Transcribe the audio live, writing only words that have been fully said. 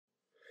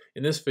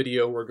In this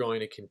video, we're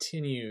going to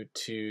continue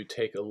to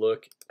take a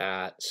look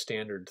at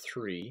Standard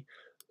 3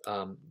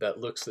 that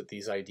looks at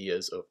these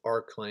ideas of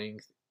arc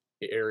length,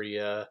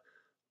 area,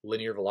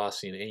 linear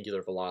velocity, and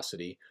angular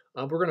velocity.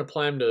 We're going to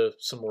apply them to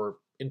some more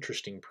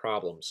interesting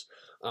problems.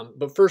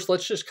 But first,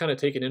 let's just kind of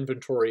take an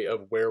inventory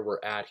of where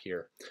we're at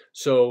here.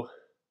 So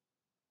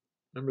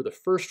remember the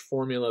first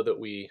formula that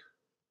we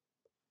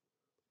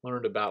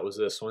learned about was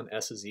this one,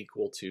 S is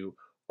equal to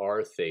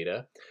R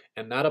theta.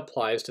 And that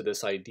applies to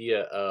this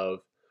idea of,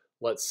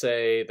 let's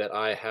say that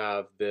I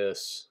have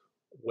this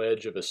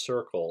wedge of a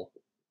circle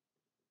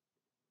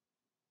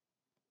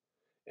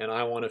and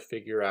I want to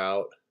figure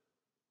out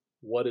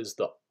what is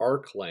the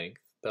arc length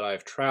that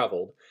I've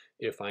traveled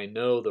if I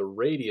know the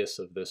radius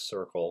of this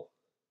circle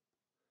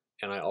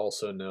and I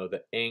also know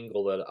the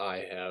angle that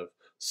I have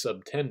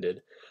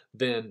subtended,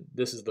 then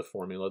this is the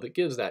formula that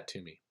gives that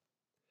to me.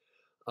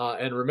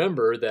 And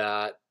remember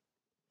that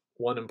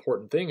one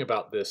important thing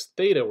about this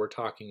theta we're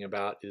talking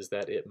about is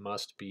that it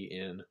must be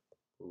in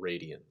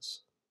radians,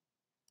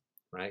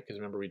 right? Because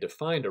remember, we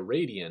defined a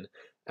radian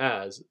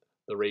as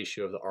the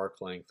ratio of the arc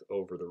length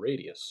over the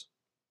radius.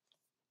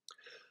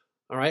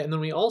 All right, and then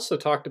we also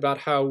talked about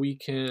how we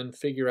can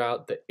figure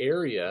out the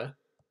area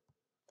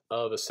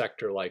of a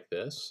sector like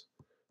this,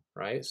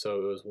 right?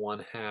 So it was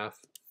 1/2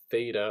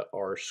 theta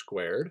r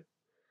squared.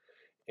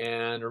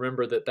 And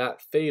remember that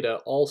that theta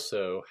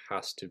also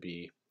has to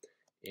be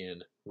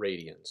in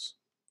radians.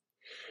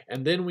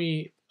 And then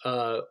we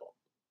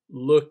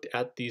looked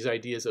at these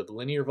ideas of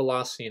linear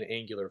velocity and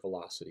angular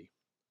velocity.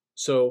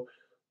 So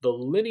the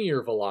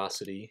linear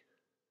velocity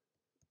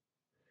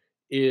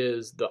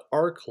is the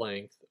arc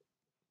length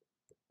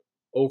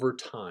over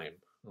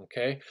time,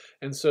 okay?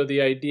 And so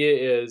the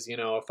idea is,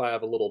 if I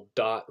have a little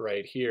dot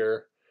right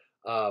here,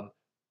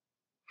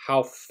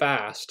 how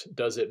fast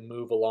does it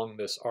move along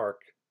this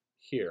arc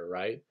here,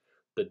 right?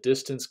 The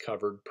distance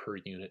covered per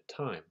unit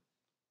time.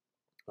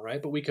 All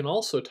right, but we can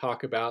also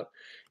talk about,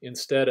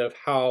 instead of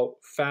how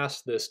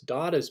fast this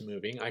dot is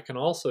moving, I can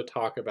also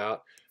talk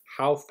about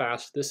how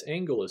fast this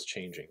angle is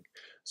changing.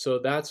 So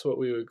that's what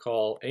we would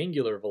call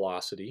angular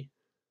velocity,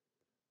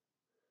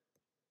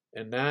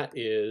 and that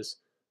is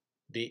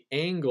the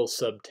angle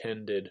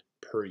subtended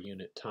per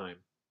unit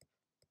time.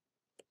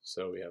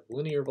 So we have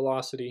linear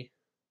velocity,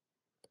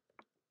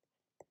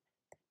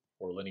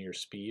 or linear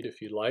speed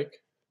if you'd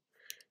like,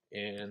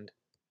 and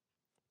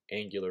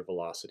angular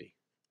velocity.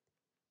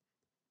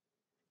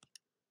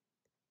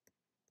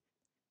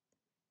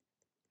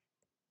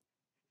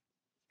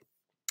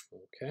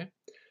 Okay,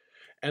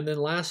 and then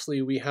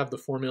lastly, we have the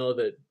formula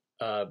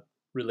that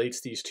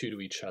relates these two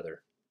to each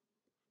other.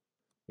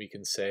 We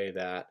can say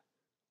that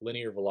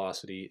linear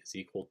velocity is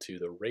equal to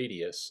the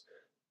radius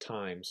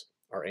times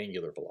our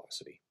angular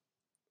velocity.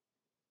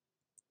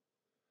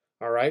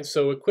 All right,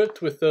 so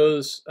equipped with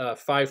those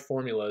 5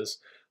 formulas,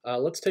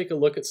 let's take a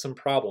look at some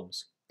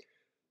problems.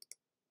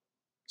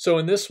 So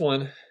in this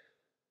one,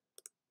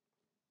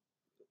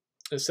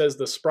 it says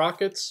the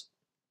sprockets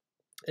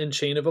and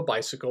chain of a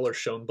bicycle are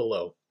shown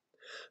below.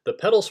 The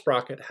pedal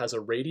sprocket has a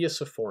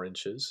radius of 4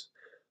 inches,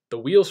 the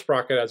wheel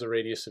sprocket has a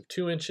radius of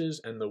 2 inches,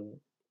 and the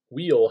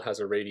wheel has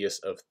a radius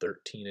of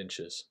 13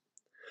 inches.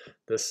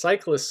 The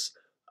cyclist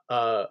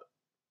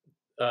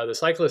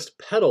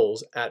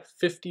pedals at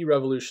 50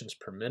 revolutions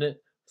per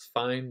minute.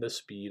 Find the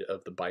speed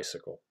of the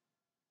bicycle.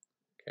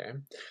 Okay,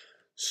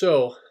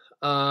 so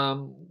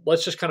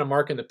let's just kind of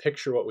mark in the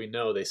picture what we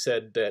know. They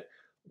said that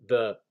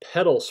the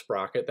pedal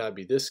sprocket, that would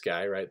be this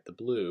guy, right, the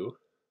blue,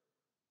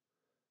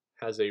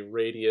 has a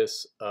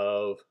radius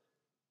of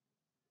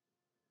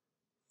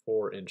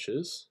 4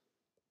 inches.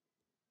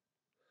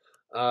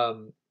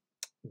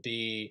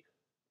 The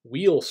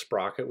wheel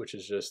sprocket, which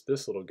is just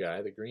this little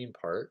guy, the green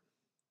part,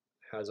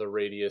 has a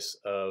radius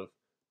of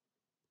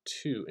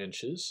 2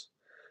 inches.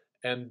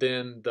 And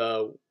then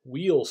the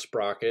wheel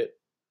sprocket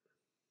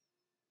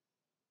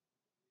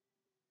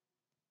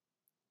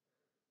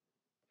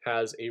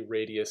has a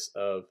radius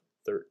of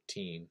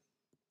 13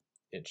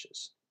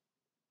 inches.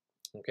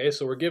 Okay,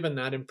 so we're given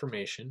that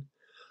information.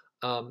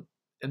 And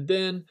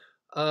then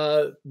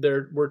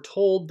we're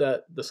told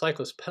that the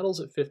cyclist pedals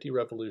at 50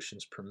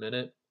 revolutions per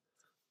minute,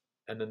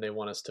 and then they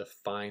want us to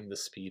find the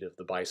speed of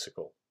the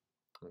bicycle.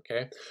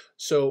 Okay,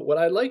 so what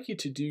I'd like you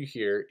to do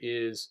here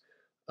is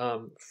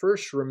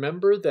first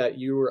remember that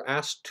you were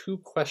asked 2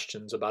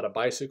 questions about a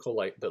bicycle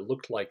that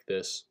looked like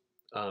this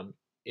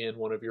in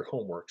one of your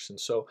homeworks, and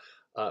so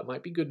it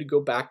might be good to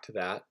go back to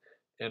that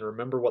and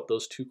remember what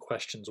those 2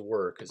 questions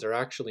were, because they're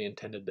actually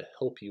intended to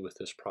help you with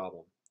this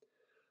problem.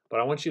 But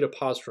I want you to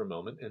pause for a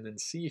moment and then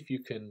see if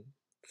you can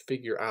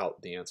figure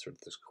out the answer to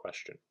this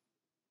question.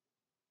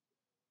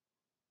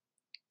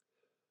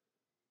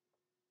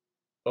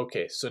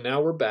 Okay, so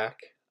now we're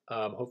back.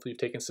 Hopefully you've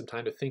taken some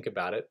time to think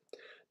about it.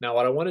 Now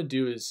what I want to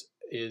do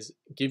is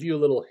give you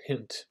a little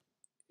hint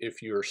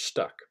if you're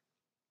stuck.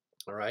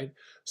 All right,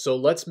 so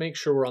let's make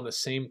sure we're on the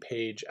same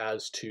page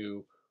as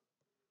to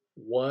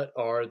what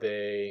are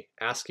they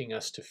asking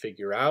us to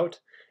figure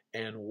out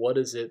and what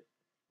is it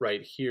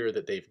right here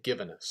that they've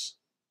given us.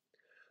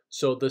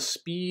 So the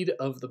speed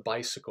of the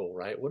bicycle,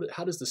 right?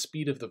 How does the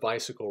speed of the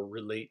bicycle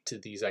relate to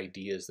these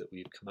ideas that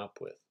we've come up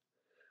with?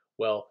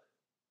 Well,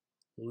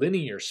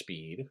 linear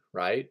speed,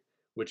 right,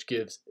 which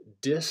gives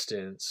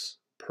distance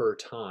per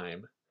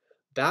time,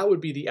 that would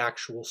be the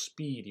actual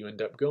speed you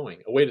end up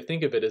going. A way to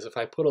think of it is if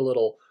I put a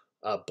little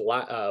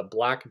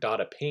black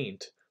dot of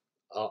paint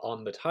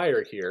on the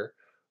tire here,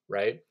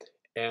 right,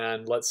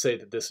 and let's say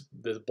that this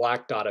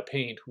black dot of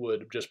paint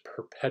would just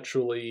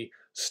perpetually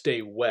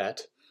stay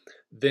wet,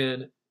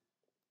 then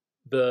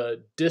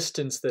the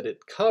distance that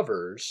it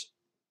covers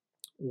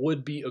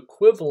would be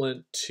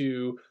equivalent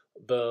to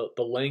the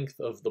length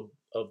of the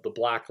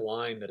black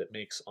line that it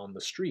makes on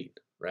the street,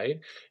 right?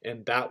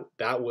 And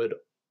that would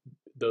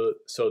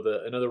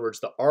in other words,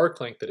 the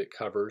arc length that it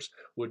covers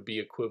would be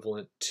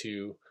equivalent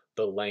to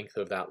the length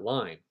of that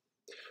line.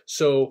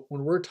 So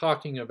when we're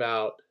talking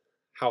about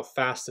how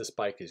fast this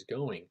bike is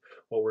going,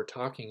 what we're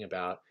talking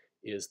about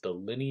is the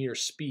linear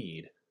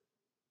speed,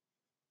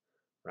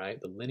 right?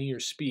 The linear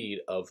speed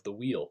of the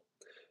wheel.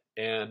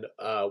 And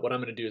what I'm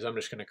going to do is I'm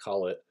just going to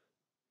call it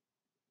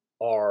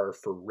R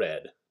for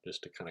red,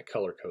 just to kind of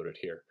color code it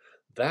here.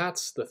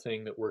 That's the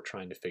thing that we're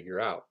trying to figure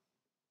out.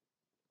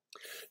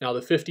 Now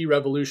the 50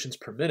 revolutions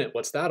per minute,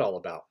 what's that all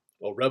about?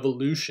 Well,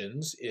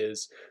 revolutions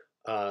is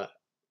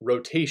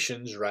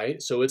rotations,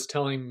 right? So it's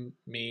telling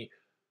me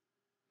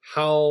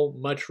how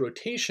much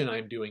rotation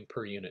I'm doing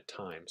per unit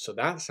time. So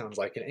that sounds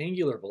like an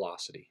angular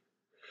velocity.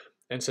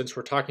 And since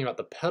we're talking about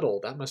the pedal,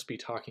 that must be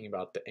talking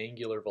about the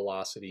angular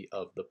velocity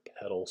of the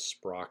pedal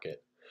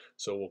sprocket.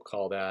 So we'll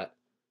call that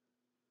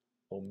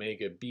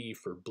omega B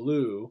for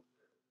blue,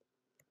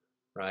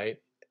 right,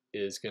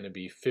 is going to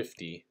be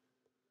 50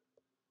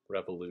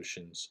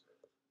 revolutions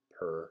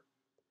per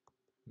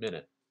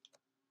minute.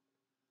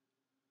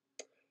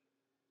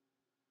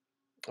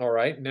 All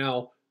right,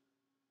 now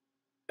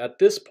at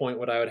this point,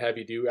 what I would have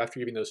you do after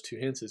giving those two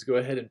hints is go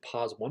ahead and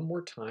pause one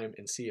more time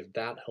and see if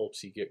that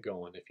helps you get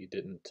going if you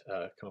didn't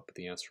come up with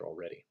the answer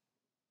already.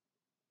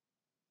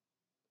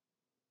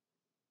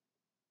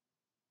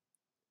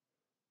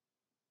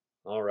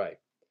 All right.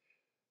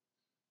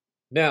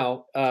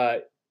 Now,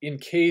 in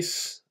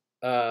case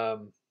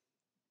you've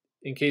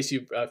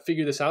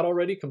figured this out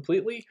already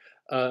completely,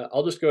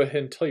 I'll just go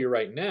ahead and tell you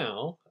right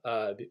now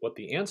what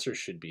the answer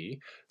should be.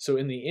 So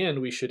in the end,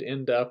 we should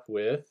end up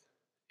with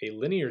a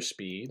linear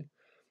speed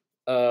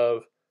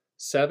of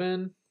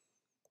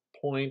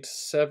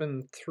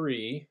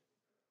 7.73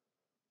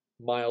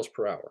 miles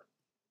per hour.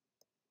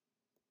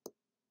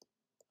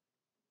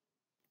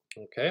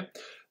 Okay,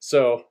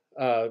 so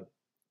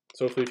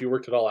hopefully if you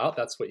worked it all out,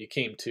 that's what you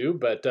came to,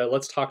 but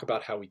let's talk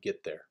about how we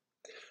get there.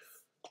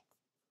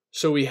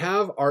 So we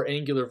have our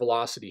angular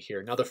velocity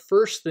here. Now the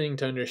first thing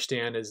to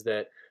understand is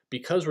that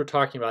because we're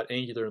talking about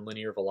angular and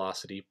linear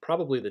velocity,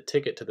 probably the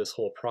ticket to this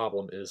whole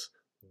problem is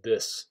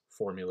this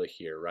formula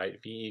here,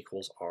 right? V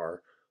equals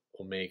R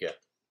omega.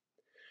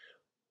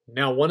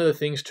 Now one of the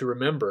things to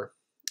remember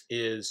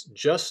is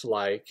just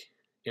like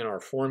in our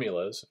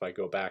formulas, if I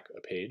go back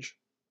a page,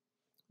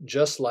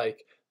 just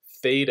like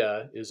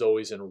theta is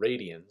always in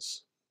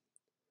radians,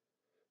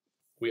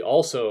 we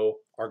also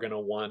are going to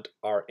want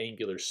our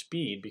angular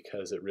speed,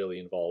 because it really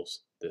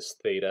involves this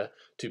theta,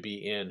 to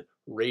be in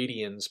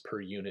radians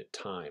per unit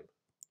time.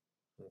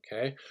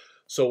 Okay,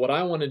 so what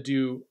I want to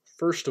do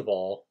first of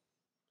all,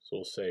 so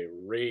we'll say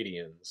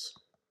radians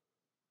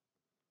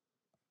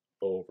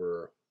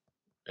over,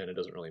 and it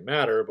doesn't really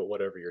matter, but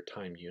whatever your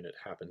time unit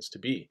happens to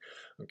be.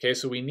 Okay,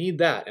 so we need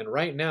that, and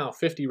right now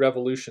 50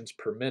 revolutions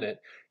per minute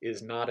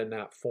is not in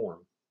that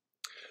form.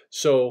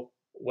 So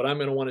what I'm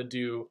going to want to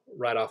do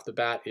right off the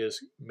bat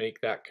is make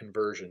that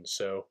conversion.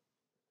 So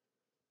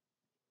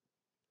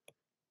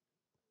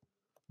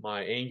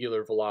my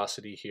angular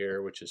velocity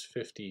here, which is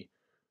 50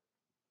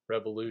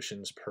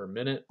 revolutions per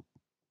minute,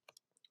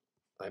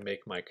 I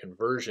make my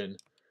conversion,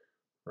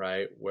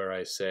 right, where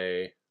I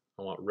say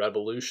I want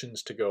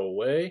revolutions to go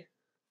away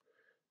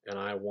and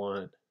I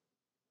want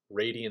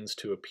radians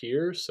to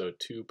appear, so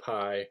 2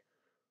 pi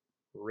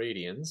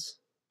radians.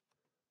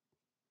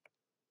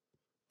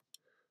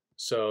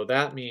 So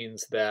that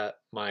means that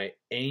my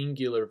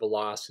angular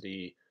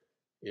velocity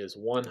is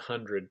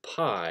 100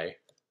 pi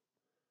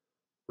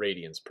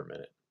radians per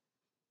minute.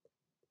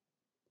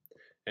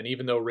 And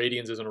even though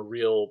radians isn't a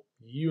real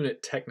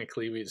unit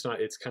technically,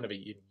 it's kind of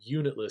a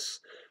unitless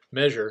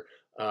measure,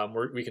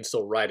 we can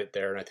still write it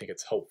there, and I think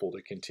it's helpful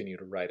to continue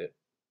to write it.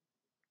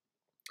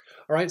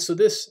 All right, so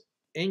this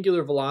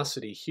angular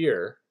velocity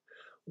here,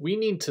 we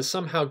need to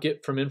somehow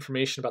get from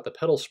information about the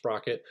pedal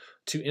sprocket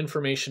to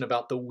information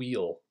about the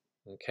wheel,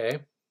 okay?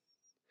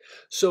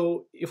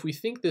 So if we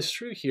think this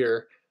through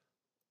here,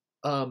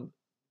 the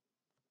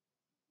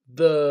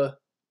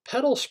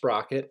pedal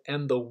sprocket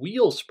and the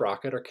wheel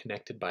sprocket are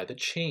connected by the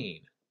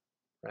chain,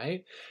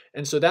 right?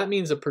 And so that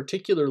means a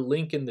particular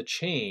link in the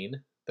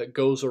chain that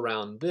goes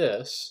around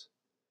this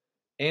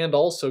and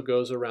also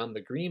goes around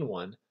the green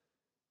one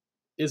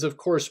is of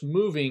course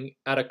moving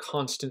at a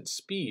constant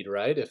speed,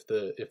 right? If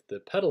the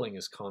pedaling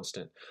is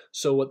constant.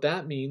 So what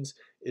that means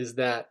is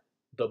that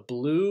the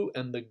blue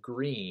and the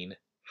green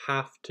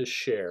have to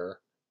share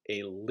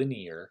a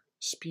linear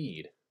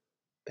speed.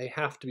 They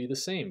have to be the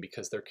same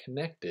because they're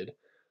connected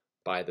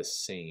by the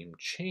same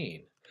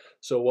chain.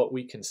 So what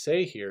we can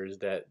say here is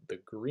that the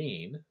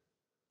green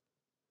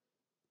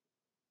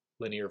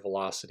linear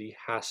velocity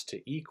has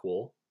to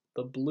equal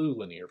the blue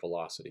linear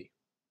velocity.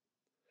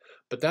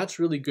 But that's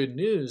really good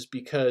news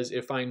because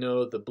if I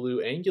know the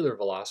blue angular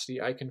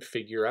velocity, I can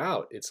figure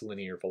out its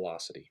linear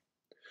velocity.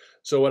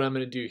 So what I'm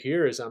going to do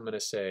here is I'm going to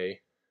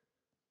say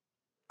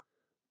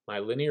my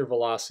linear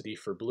velocity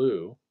for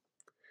blue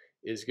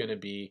is going to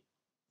be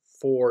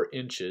 4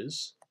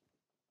 inches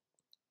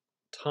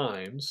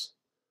times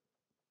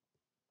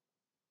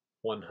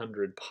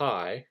 100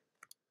 pi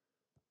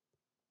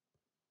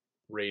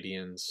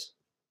radians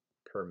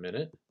per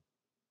minute,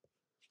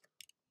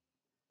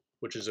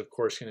 which is of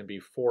course going to be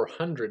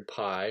 400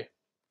 pi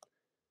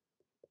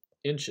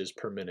inches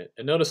per minute.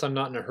 And notice I'm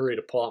not in a hurry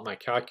to pull out my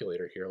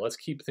calculator here. Let's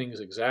keep things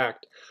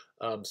exact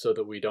so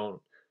that we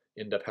don't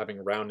end up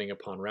having rounding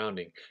upon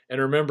rounding. And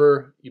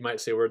remember, you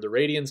might say where'd the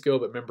radians go,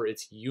 but remember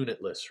it's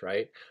unitless,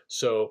 right?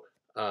 So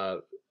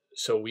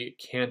we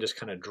can just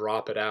kind of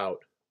drop it out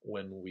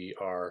when we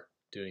are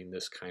doing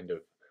this kind of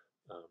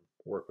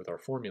work with our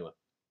formula.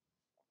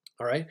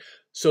 All right,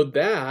 so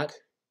that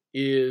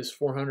is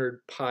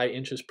 400 pi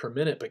inches per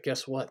minute, but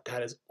guess what?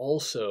 That is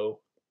also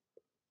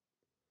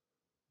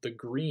the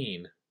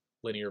green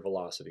linear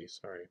velocity.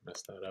 Sorry,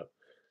 messed that up.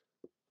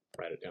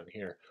 Write it down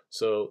here.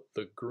 So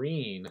the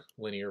green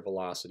linear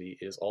velocity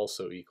is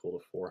also equal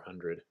to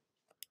 400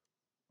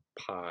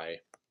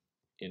 pi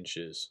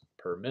inches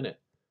per minute.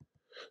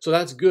 So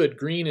that's good.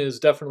 Green is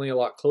definitely a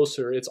lot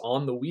closer. It's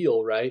on the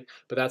wheel, right?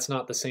 But that's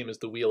not the same as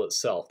the wheel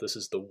itself. This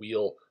is the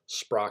wheel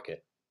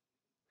sprocket.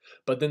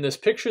 But then this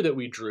picture that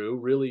we drew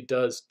really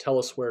does tell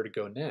us where to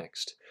go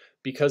next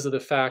because of the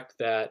fact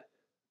that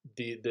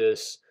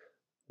this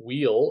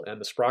wheel and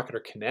the sprocket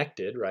are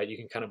connected, right? You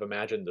can kind of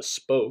imagine the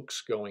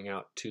spokes going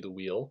out to the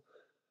wheel.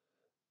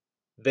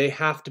 They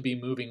have to be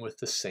moving with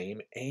the same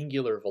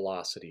angular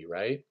velocity,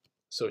 right?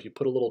 So if you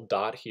put a little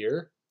dot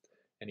here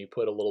and you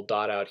put a little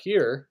dot out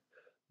here,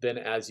 then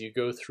as you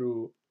go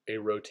through a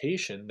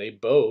rotation, they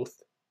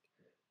both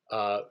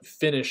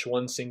finish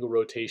one single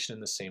rotation in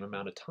the same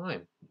amount of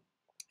time.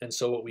 And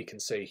so what we can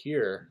say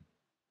here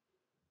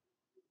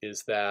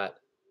is that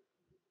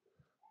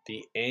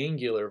the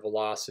angular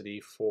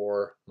velocity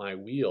for my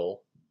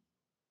wheel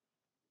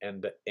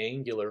and the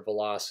angular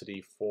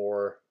velocity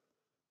for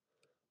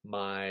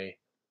my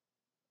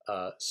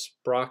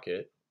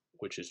sprocket,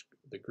 which is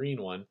the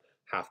green one,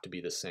 have to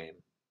be the same.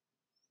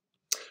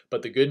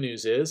 But the good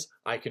news is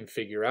I can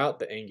figure out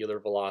the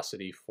angular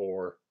velocity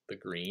for the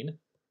green,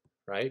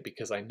 right?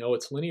 Because I know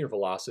its linear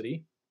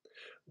velocity.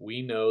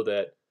 We know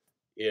that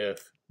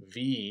if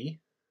V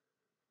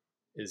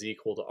is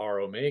equal to R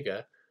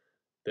omega,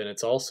 then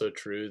it's also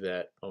true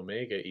that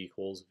omega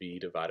equals V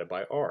divided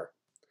by R.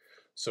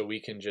 So we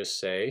can just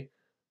say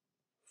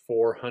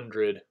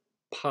 400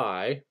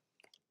 pi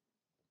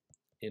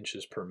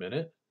inches per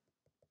minute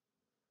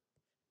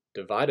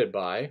divided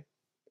by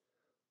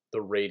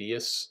the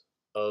radius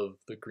of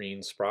the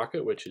green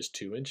sprocket, which is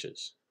 2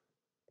 inches,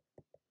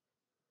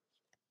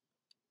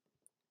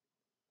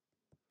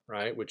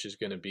 right? Which is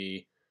going to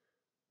be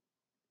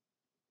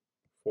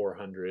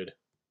 400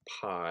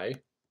 pi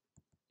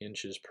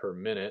inches per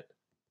minute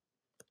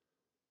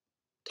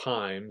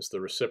times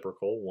the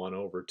reciprocal, 1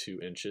 over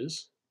 2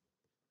 inches.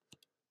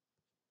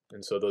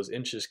 And so those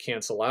inches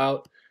cancel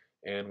out,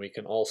 and we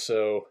can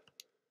also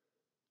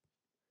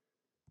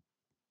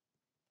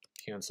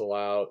cancel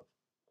out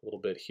a little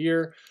bit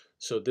here.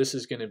 So this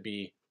is going to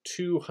be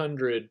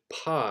 200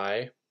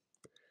 pi.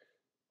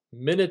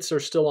 Minutes are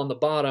still on the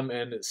bottom,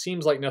 and it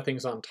seems like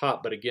nothing's on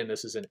top, but again,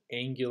 this is an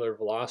angular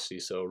velocity,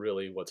 so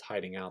really what's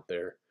hiding out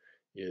there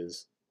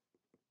is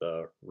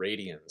the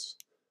radians.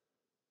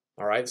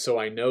 All right, so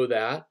I know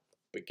that,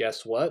 but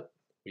guess what?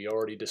 We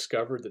already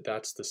discovered that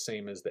that's the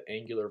same as the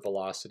angular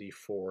velocity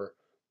for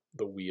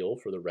the wheel,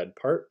 for the red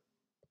part.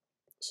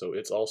 So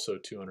it's also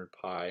 200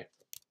 pi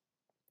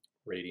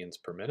radians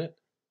per minute.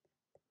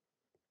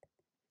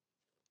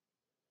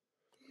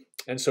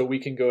 And so we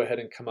can go ahead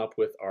and come up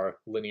with our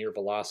linear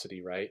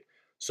velocity, right?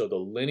 So the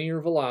linear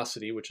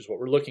velocity, which is what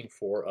we're looking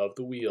for of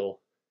the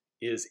wheel,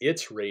 is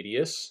its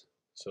radius,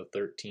 so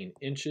 13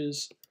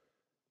 inches,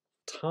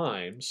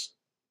 times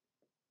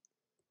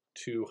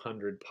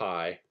 200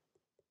 pi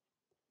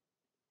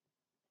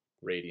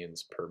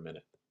radians per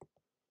minute.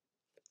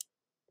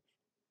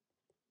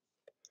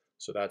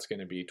 So that's going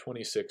to be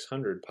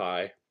 2600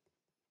 pi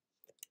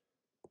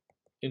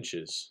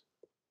inches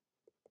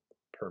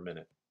per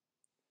minute.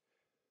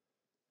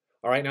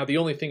 All right, now the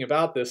only thing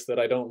about this that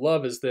I don't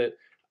love is that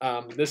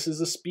this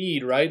is a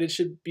speed, right? It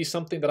should be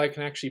something that I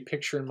can actually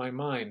picture in my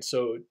mind.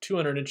 So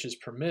 200 inches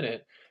per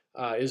minute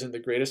isn't the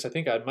greatest. I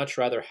think I'd much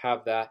rather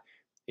have that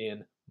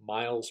in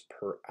miles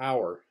per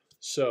hour.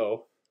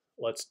 So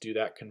let's do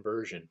that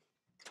conversion.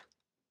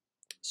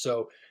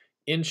 So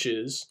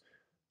inches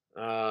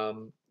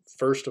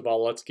first of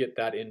all, let's get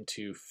that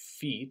into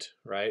feet,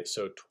 right?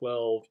 So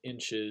 12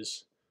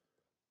 inches,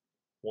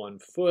 1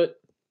 foot,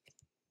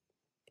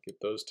 get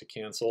those to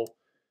cancel.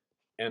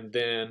 And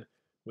then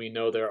we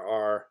know there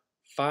are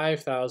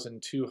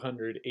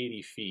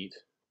 5,280 feet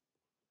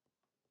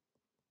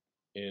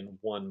in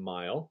 1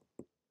 mile.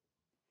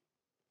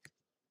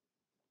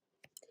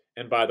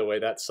 And by the way,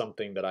 that's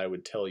something that I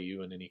would tell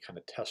you in any kind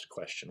of test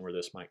question where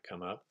this might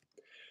come up.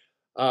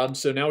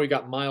 So now we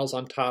got miles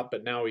on top,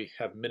 but now we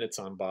have minutes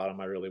on bottom.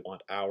 I really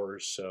want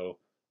hours, so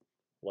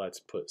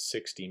let's put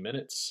 60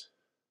 minutes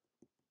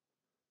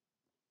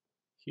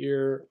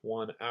here,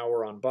 1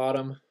 hour on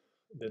bottom,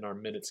 then our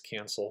minutes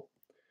cancel.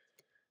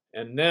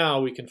 And now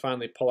we can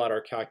finally pull out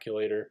our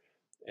calculator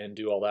and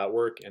do all that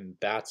work, and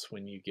that's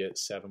when you get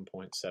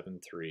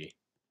 7.73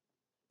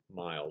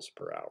 miles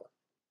per hour.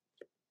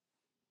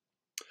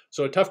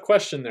 So a tough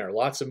question there,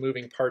 lots of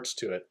moving parts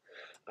to it.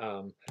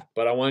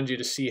 But I wanted you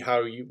to see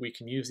how we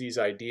can use these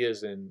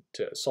ideas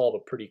to solve a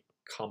pretty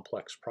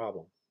complex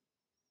problem.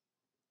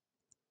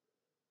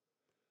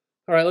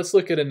 All right, let's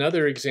look at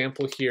another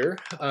example here.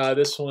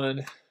 This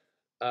one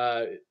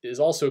is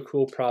also a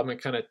cool problem.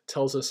 It kind of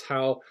tells us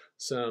how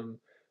some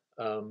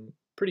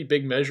pretty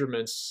big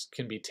measurements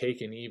can be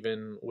taken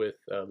even with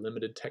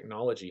limited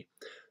technology.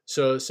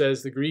 So it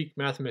says the Greek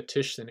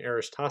mathematician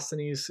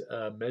Eratosthenes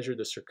measured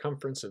the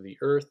circumference of the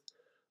Earth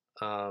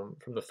from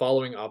the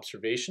following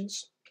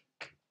observations.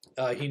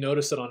 He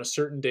noticed that on a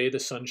certain day the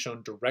sun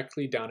shone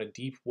directly down a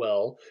deep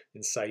well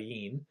in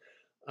Syene.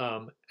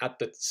 At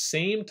the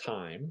same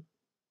time,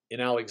 in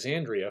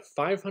Alexandria,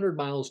 500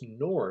 miles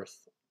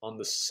north on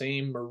the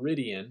same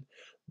meridian,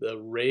 the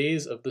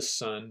rays of the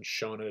sun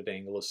shone at an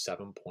angle of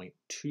 7.2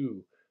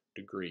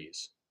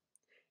 degrees.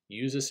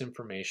 Use this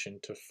information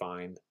to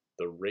find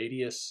the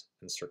radius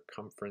and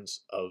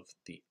circumference of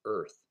the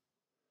Earth.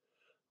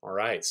 All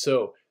right,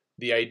 so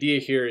the idea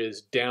here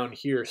is down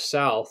here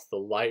south, the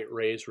light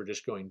rays were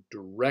just going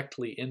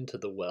directly into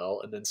the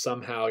well, and then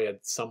somehow you had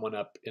someone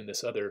up in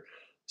this other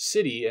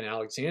city in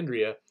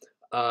Alexandria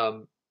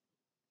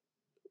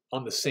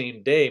on the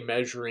same day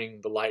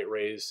measuring the light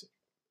rays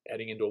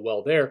heading into a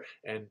well there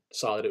and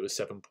saw that it was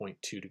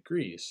 7.2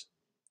 degrees.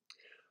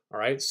 All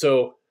right,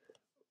 so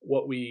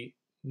what we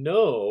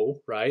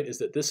know, right, is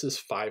that this is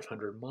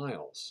 500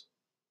 miles.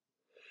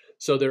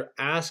 So they're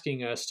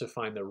asking us to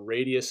find the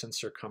radius and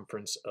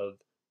circumference of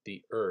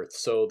the Earth.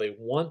 So they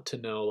want to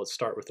know, let's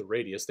start with the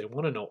radius, they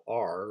want to know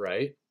r,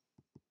 right?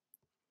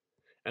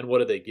 And what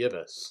do they give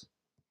us,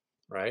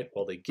 right?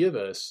 Well, they give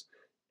us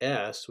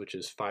s, which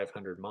is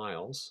 500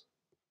 miles.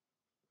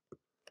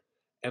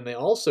 And they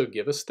also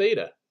give us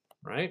theta,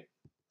 right?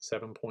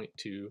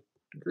 7.2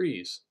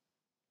 degrees.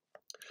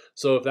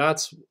 So if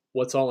that's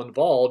what's all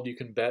involved, you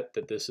can bet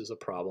that this is a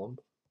problem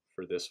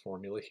for this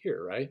formula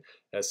here, right?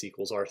 S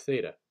equals r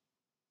theta.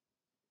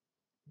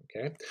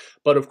 Okay,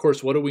 but of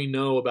course, what do we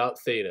know about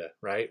theta,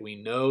 right?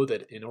 We know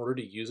that in order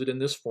to use it in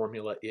this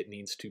formula, it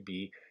needs to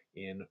be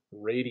in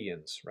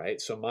radians, right?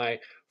 So my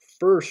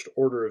first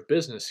order of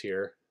business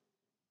here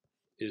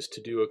is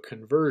to do a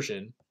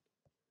conversion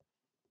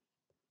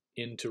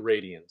into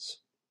radians.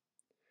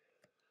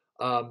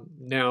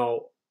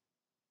 Now,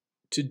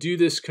 to do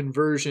this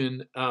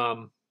conversion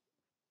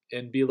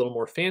and be a little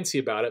more fancy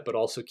about it, but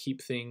also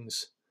keep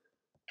things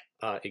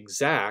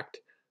exact,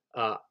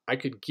 I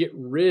could get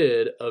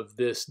rid of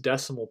this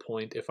decimal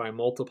point if I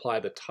multiply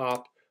the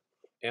top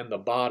and the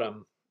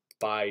bottom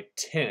by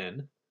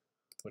 10,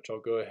 which I'll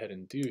go ahead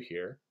and do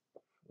here.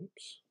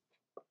 Oops,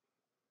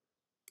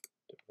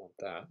 didn't want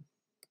that.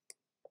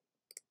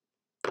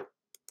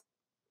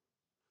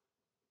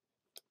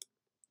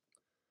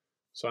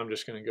 So I'm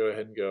just going to go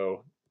ahead and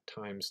go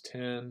times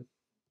 10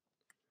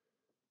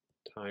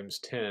 times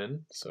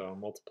 10. So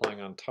I'm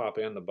multiplying on top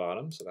and the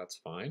bottom, so that's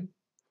fine.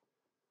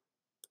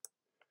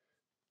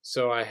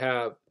 So I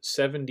have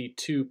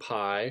 72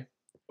 pi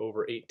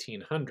over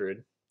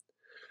 1800,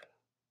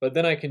 but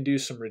then I can do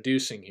some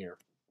reducing here.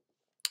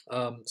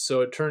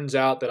 So it turns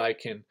out that I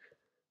can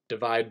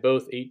divide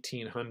both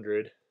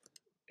 1800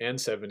 and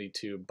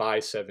 72 by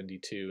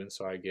 72, and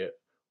so I get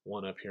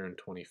 1 up here and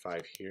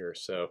 25 here.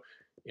 So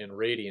in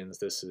radians,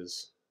 this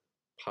is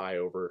pi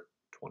over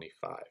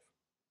 25.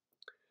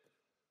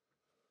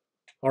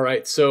 All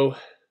right, so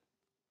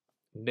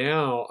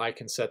now I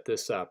can set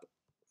this up.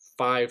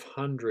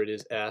 500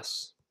 is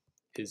S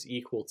is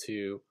equal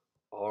to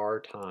R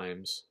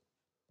times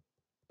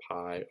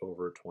pi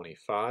over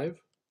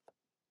 25.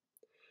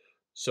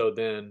 So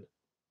then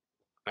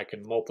I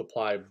can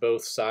multiply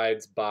both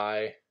sides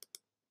by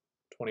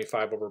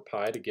 25 over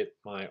pi to get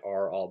my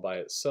R all by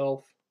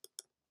itself.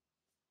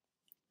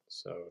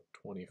 So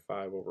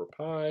 25 over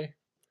pi,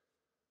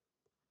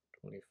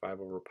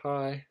 25 over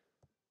pi.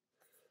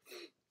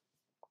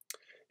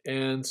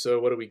 And so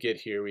what do we get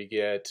here? We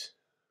get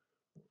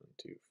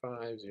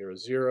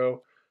 12500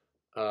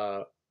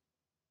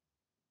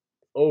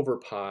 over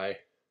pi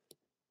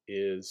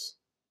is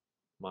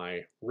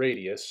my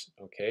radius,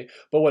 okay?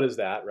 But what is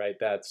that, right?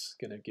 That's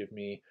going to give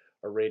me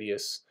a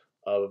radius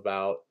of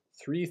about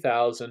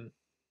 3,000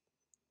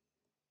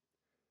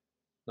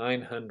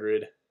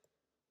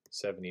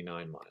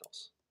 979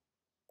 miles.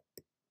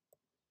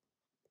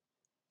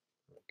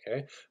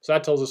 Okay, so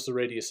that tells us the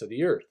radius of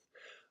the Earth.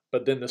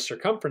 But then the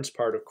circumference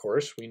part, of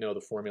course, we know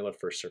the formula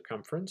for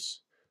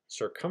circumference.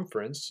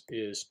 Circumference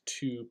is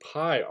 2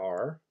 pi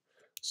r,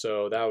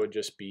 so that would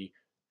just be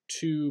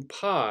 2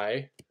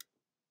 pi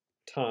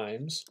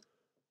times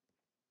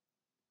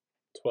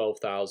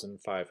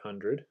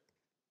 12,500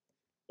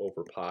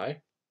 over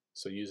pi.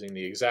 So using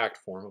the exact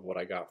form of what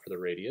I got for the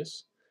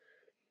radius.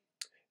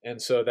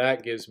 And so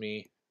that gives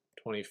me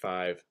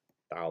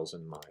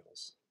 25,000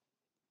 miles.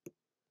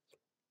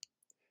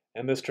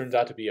 And this turns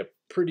out to be a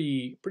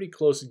pretty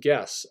close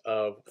guess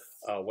of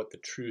what the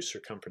true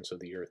circumference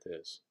of the Earth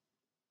is.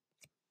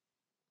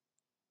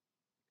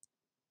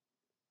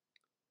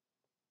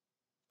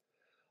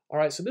 All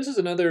right, so this is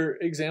another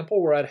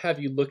example where I'd have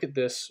you look at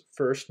this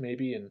first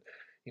maybe and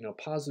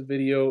pause the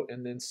video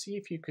and then see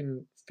if you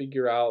can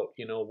figure out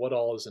what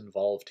all is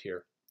involved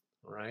here.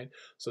 All right,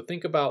 so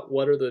think about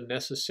what are the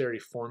necessary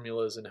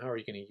formulas and how are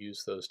you going to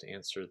use those to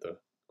answer the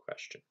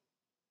question.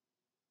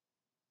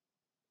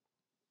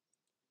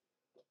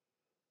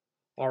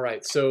 All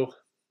right, so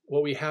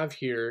what we have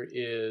here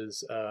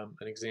is an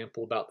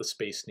example about the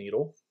Space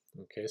Needle.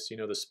 Okay, so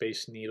the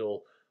Space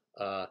Needle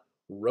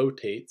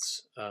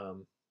rotates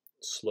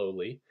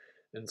slowly,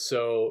 and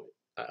so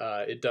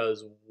it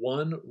does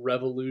 1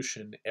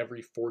 revolution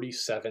every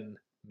 47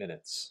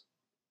 minutes.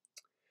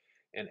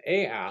 And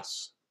A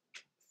asks,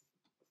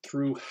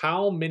 through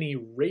how many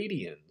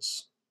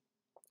radians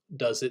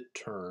does it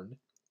turn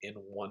in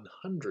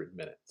 100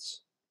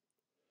 minutes?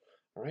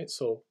 All right,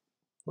 so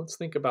let's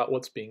think about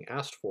what's being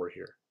asked for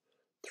here.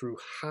 Through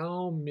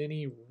how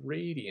many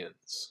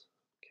radians?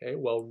 Okay,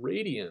 well,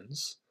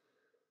 radians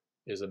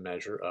is a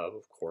measure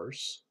of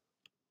course,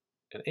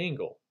 an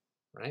angle,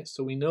 right?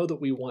 So we know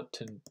that we want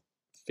to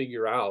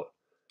figure out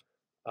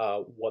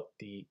what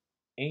the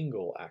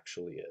angle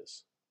actually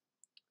is.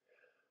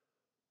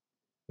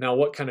 Now,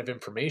 what kind of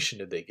information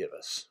did they give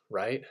us,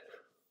 right?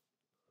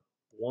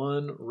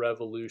 1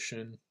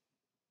 revolution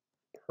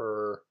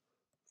per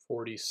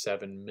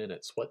 47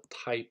 minutes. What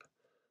type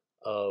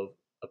of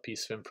a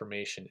piece of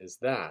information is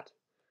that?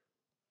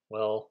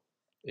 Well,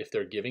 if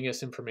they're giving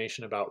us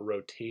information about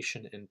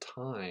rotation and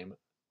time,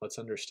 let's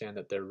understand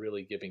that they're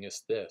really giving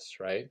us this,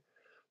 right?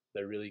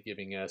 They're really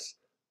giving us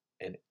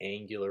an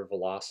angular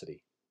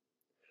velocity.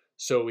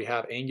 So we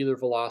have angular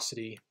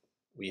velocity,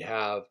 we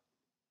have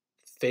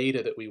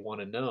theta that we want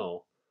to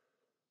know.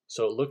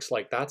 So it looks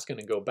like that's going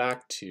to go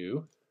back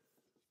to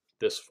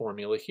this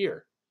formula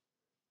here,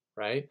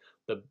 right?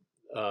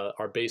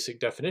 Our basic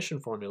definition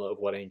formula of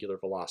what angular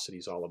velocity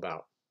is all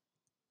about.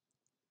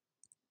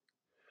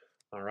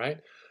 All right,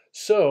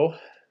 so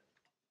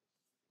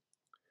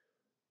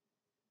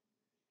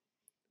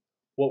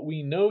what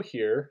we know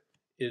here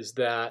is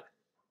that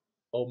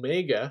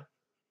omega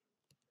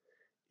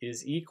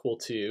is equal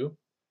to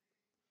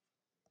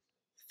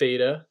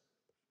theta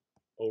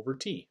over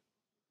t,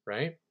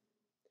 right?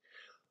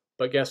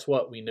 But guess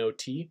what? We know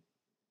t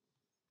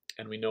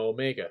and we know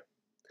omega.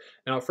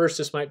 Now, at first,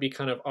 this might be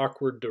kind of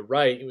awkward to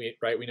write,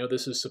 right? We know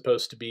this is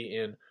supposed to be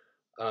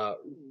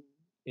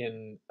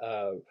in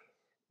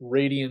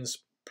radians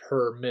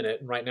per minute,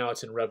 and right now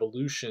it's in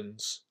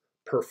revolutions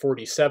per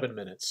 47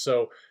 minutes.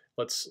 So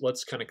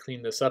let's kind of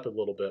clean this up a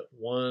little bit.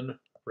 1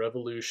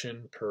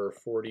 revolution per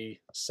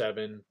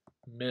 47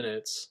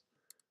 minutes.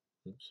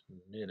 Oops,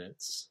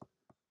 minutes.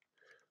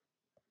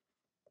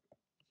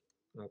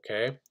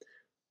 Okay,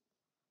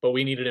 but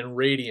we need it in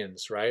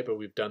radians, right? But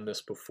we've done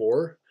this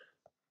before.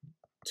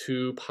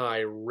 2 pi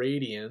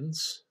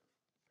radians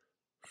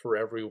for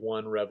every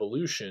 1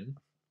 revolution.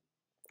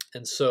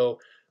 And so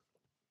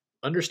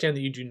understand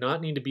that you do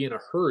not need to be in a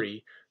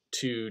hurry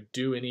to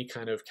do any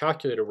kind of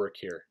calculator work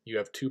here. You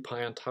have 2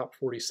 pi on top,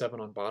 47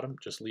 on bottom,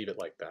 just leave it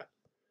like that.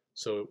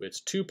 So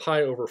it's 2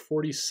 pi over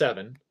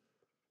 47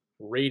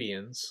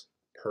 radians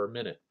per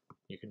minute.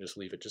 You can just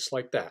leave it just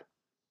like that.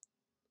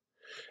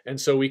 And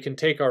so we can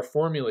take our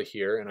formula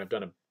here, and I've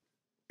done a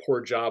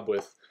poor job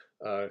with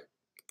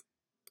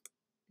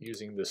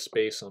using the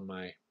space on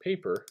my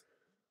paper.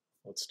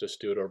 Let's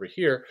just do it over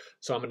here.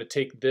 So I'm going to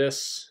take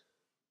this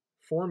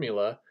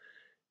formula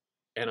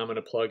and I'm going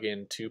to plug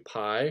in 2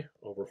 pi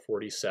over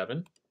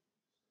 47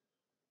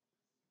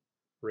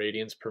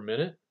 radians per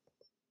minute.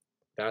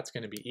 That's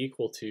going to be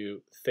equal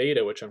to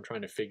theta, which I'm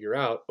trying to figure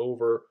out,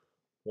 over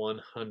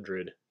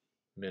 100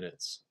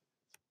 minutes,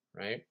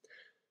 right?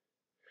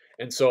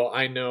 And so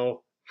I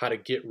know how to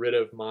get rid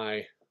of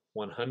my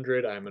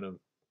 100. I'm going to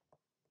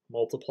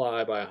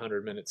multiply by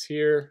 100 minutes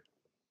here,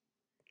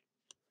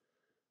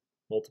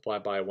 multiply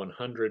by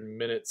 100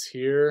 minutes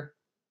here.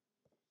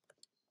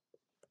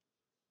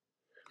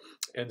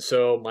 And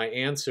so my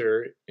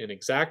answer in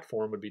exact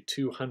form would be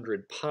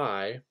 200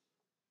 pi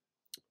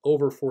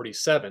over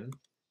 47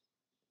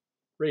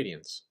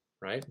 radians,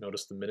 right?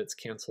 Notice the minutes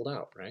canceled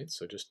out, right?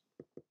 So just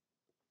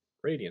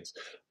radians.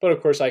 But of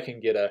course I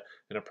can get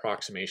an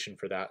approximation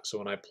for that. So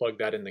when I plug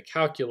that in the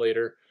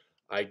calculator,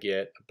 I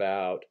get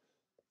about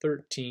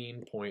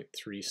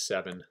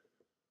 13.37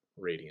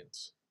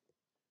 radians.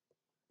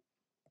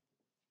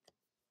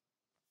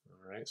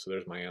 All right, so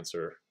there's my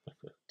answer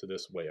to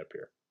this way up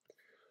here.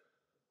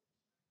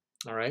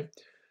 All right.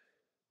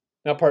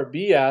 Now part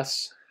B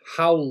asks,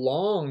 how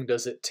long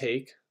does it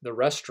take the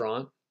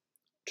restaurant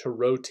to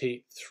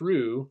rotate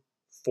through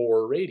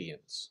 4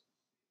 radians?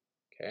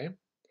 Okay.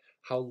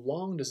 How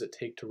long does it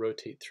take to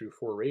rotate through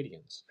 4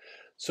 radians?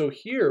 So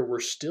here we're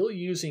still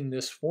using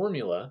this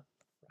formula,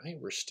 right?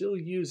 We're still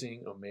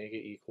using omega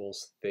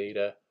equals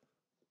theta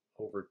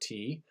over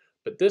t,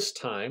 but this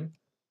time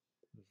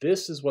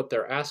this is what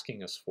they're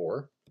asking us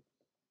for,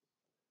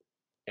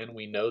 and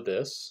we know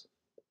this,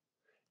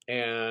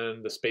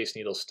 and the Space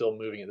Needle is still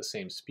moving at the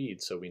same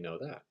speed, so we know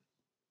that.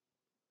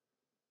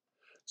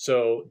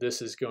 So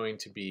this is going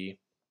to be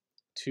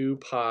 2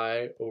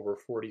 pi over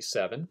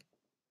 47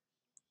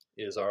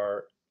 is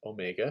our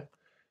omega,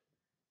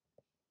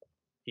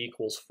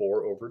 equals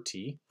 4 over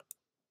t.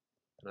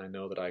 And I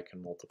know that I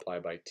can multiply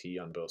by t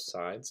on both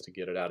sides to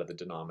get it out of the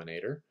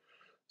denominator.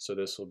 So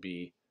this will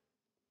be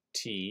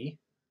t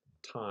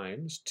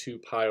times 2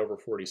 pi over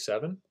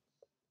 47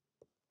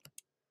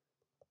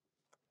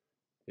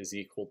 is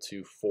equal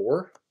to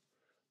 4.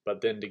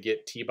 But then to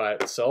get t by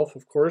itself,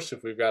 of course,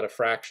 if we've got a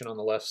fraction on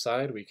the left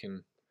side, we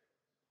can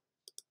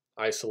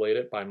isolate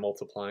it by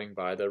multiplying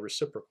by the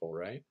reciprocal,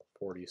 right?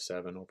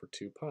 47 over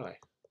 2 pi.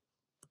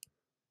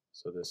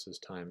 So this is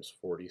times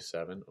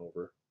 47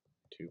 over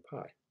 2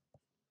 pi.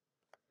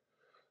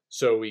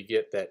 So we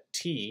get that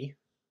t,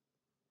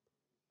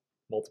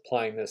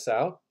 multiplying this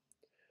out,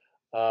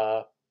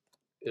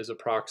 is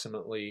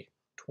approximately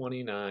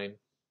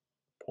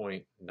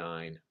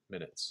 29.9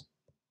 minutes.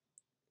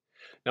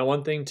 Now,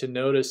 one thing to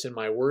notice in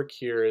my work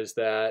here is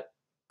that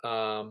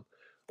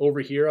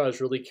over here I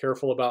was really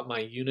careful about my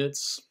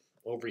units.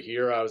 Over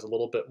here I was a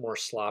little bit more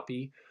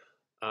sloppy.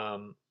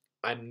 I'm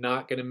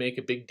not going to make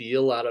a big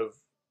deal out of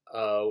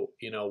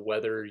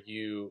whether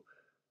you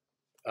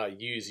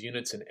use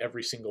units in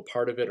every single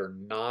part of it or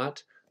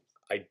not.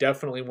 I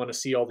definitely want to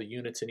see all the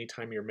units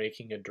anytime you're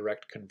making a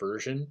direct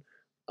conversion.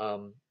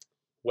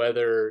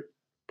 Whether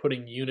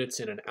putting units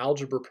in an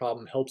algebra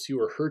problem helps you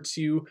or hurts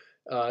you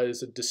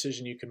is a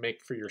decision you can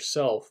make for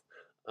yourself.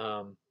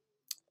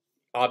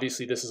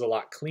 Obviously this is a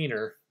lot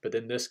cleaner, but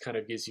then this kind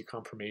of gives you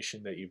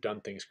confirmation that you've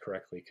done things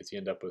correctly because you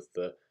end up with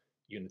the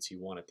units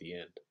you want at the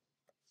end.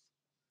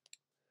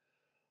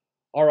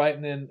 All right,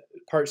 and then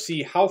part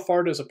C, how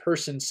far does a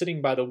person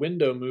sitting by the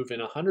window move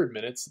in 100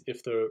 minutes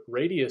if the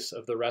radius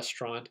of the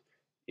restaurant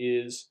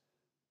is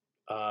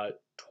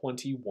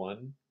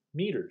 21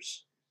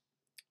 meters?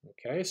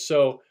 Okay,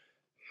 so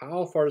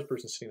how far does a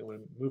person sitting by the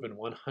window move in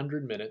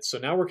 100 minutes? So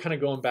now we're kind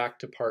of going back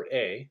to part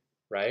A,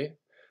 right?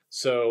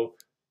 So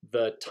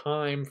the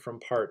time from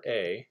part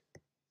A,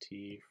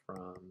 t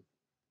from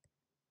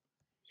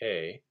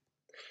A,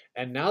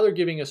 and now they're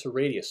giving us a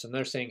radius, and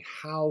they're saying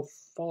how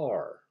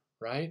far,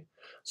 right?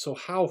 So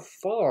how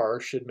far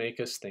should make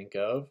us think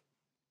of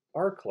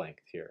arc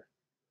length here,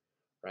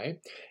 right?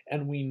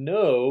 And we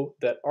know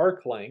that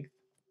arc length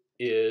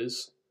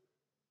is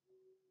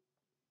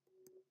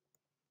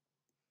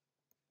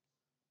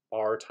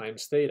r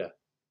times theta.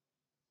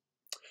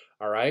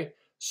 All right,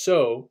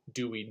 so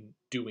do we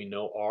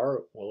know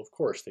r? Well, of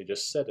course, they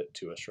just said it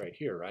to us right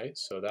here, right?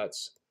 So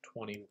that's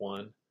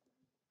 21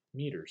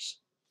 meters.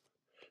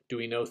 Do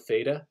we know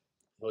theta?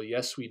 Well,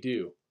 yes, we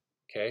do,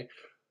 okay?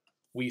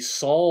 We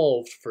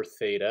solved for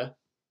theta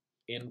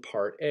in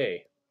part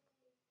A,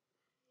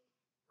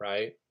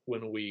 right?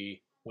 When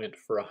we went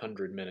for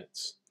 100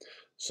 minutes.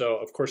 So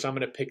of course I'm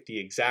going to pick the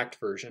exact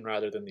version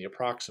rather than the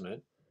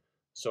approximate.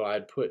 So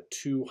I'd put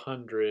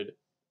 200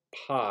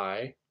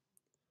 pi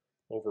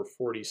over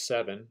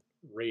 47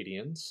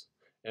 radians.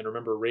 And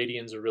remember,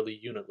 radians are really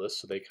unitless,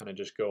 so they kind of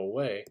just go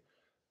away.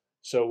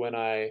 So when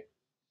I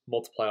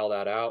multiply all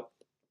that out,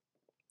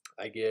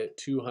 I get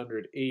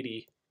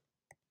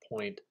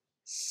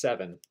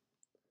 280.7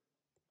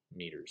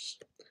 meters.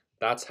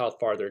 That's how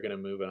far they're going to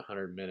move in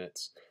 100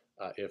 minutes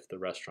if the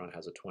restaurant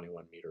has a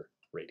 21 meter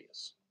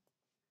radius.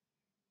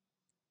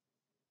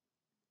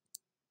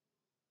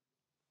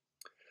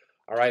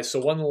 All right, so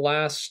one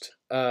last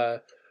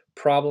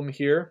problem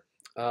here.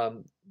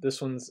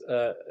 This one's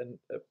a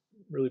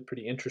really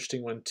pretty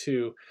interesting one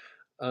too.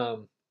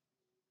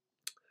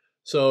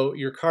 So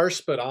your car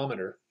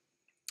speedometer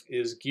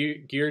is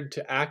geared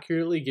to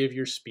accurately give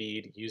your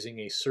speed using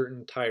a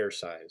certain tire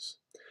size.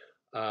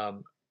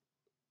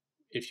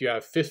 If you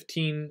have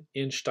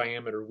 15-inch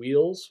diameter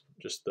wheels,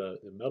 just the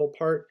metal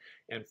part,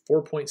 and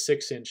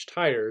 4.6-inch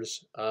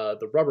tires,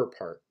 the rubber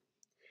part.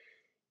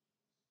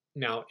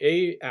 Now,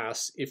 A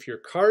asks, if your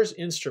car's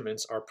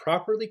instruments are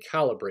properly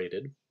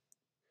calibrated,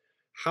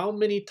 how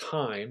many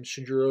times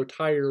should your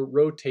tire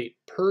rotate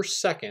per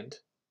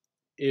second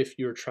if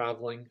you're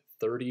traveling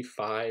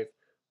 35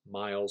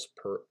 miles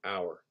per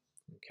hour?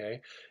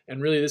 Okay,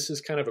 and really this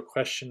is kind of a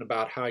question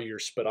about how your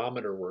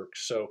speedometer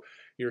works. So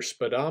your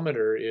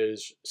speedometer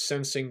is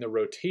sensing the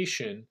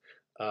rotation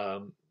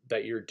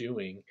that you're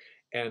doing,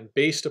 and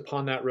based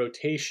upon that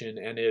rotation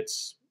and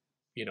its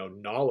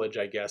knowledge,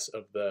 I guess,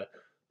 of the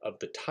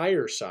the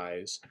tire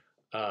size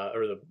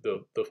or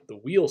the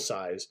wheel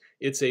size,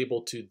 it's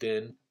able to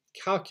then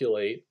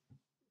calculate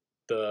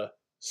the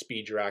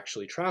speed you're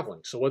actually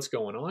traveling. So what's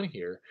going on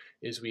here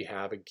is we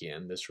have,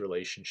 again, this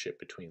relationship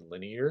between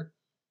linear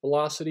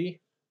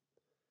velocity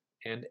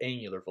and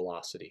angular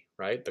velocity,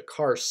 right? The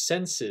car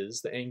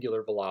senses the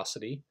angular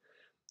velocity,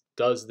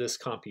 does this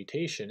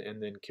computation,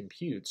 and then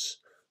computes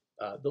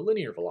the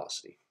linear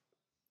velocity.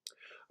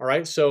 All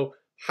right, so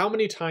how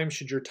many times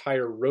should your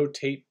tire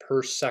rotate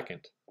per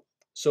second?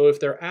 So if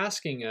they're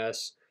asking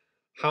us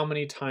how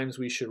many times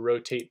we should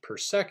rotate per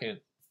second,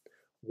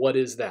 what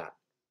is that,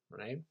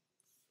 right?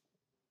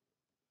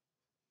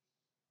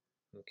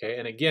 Okay,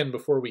 and again,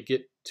 before we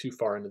get too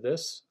far into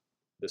this,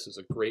 this is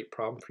a great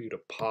problem for you to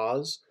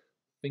pause,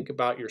 think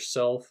about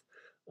yourself,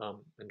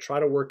 and try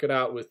to work it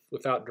out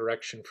without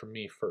direction from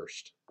me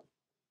first.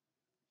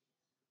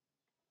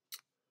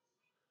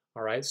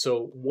 All right,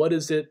 so what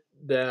is it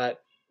that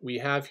we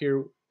have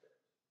here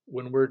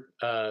when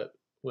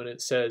when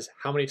it says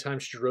how many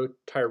times should your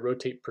tire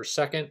rotate per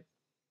second?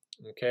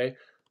 Okay,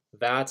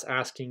 that's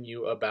asking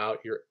you about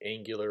your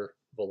angular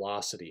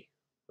velocity,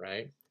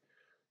 right?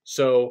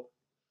 So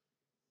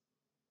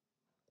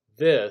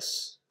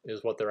this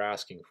is what they're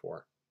asking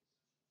for.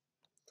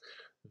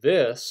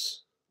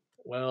 This,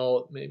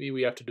 well, maybe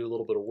we have to do a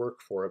little bit of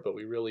work for it, but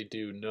we really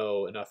do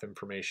know enough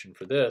information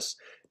for this.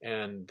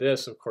 And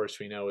this, of course,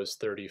 we know is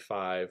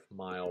 35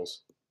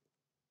 miles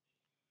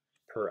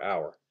per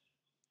hour.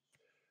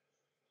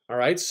 All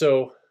right,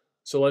 so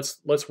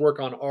let's work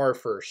on R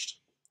first.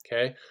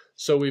 Okay,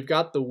 so we've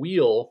got the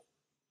wheel,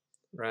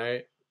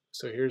 right?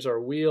 So here's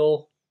our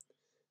wheel,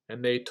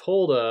 and they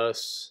told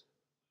us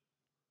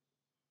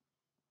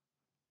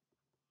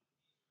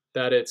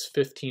that it's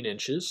 15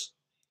 inches.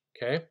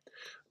 Okay,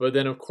 but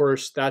then of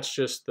course that's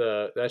just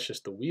the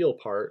wheel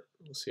part.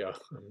 Let's see, I'm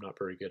not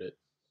very good at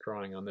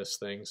drawing on this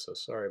thing, so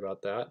sorry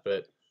about that.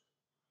 But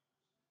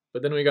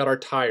then we got our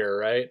tire,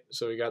 right?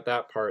 So we got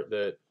that part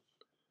that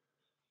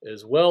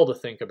is well to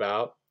think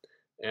about,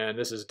 and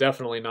this is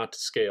definitely not to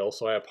scale,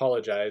 so I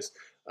apologize.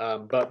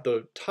 But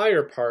the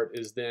tire part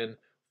is then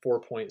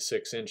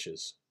 4.6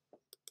 inches,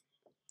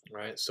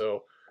 right?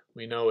 So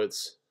we know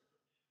it's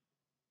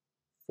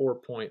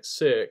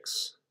 4.6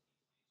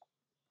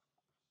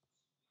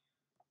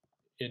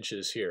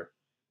 inches here.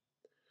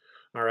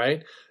 All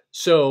right,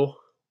 so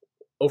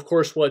of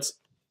course what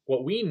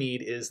we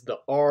need is the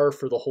R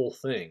for the whole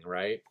thing,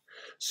 right?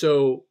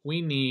 So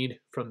we need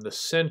from the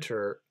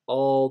center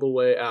all the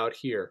way out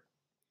here.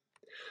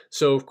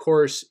 So of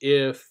course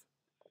if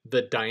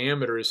the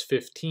diameter is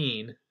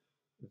 15,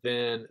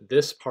 then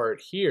this part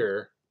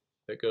here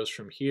that goes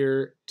from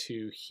here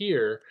to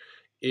here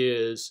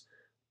is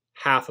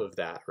half of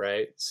that,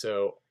 right?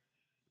 So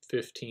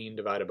 15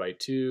 divided by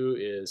 2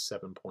 is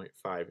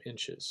 7.5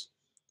 inches.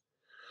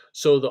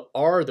 So the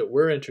R that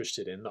we're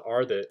interested in, the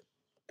R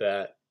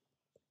that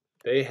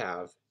they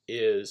have,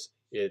 is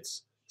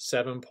it's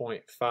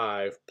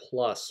 7.5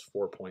 plus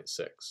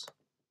 4.6,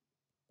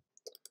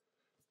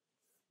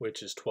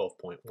 which is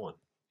 12.1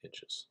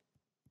 inches.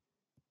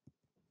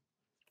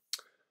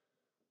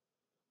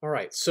 All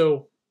right,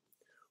 so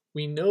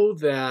we know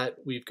that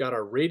we've got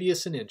our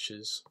radius in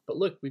inches, but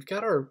look, we've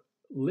got our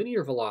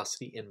linear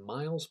velocity in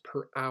miles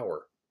per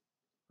hour,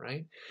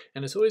 right?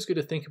 And it's always good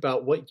to think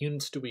about what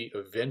units do we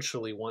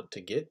eventually want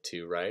to get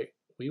to, right?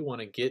 We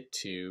want to get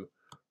to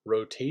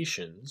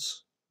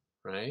rotations,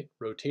 right?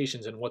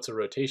 Rotations, and what's a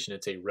rotation?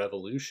 It's a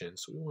revolution.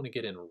 So we want to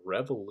get in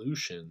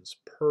revolutions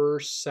per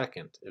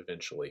second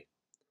eventually.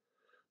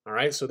 All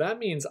right, so that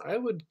means I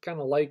would kind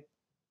of like,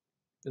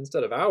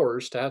 instead of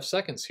hours, to have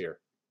seconds here.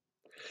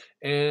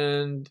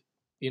 And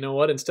you know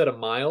what? Instead of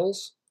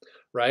miles,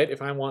 right?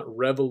 If I want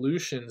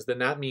revolutions, then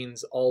that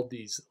means all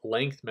these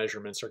length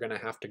measurements are going to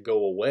have to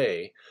go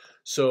away.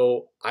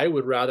 So I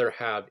would rather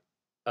have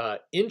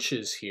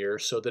inches here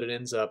so that it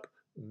ends up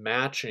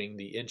matching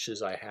the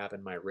inches I have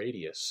in my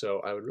radius. So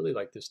I would really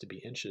like this to be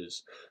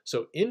inches.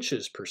 So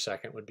inches per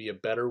second would be a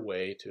better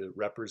way to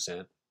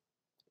represent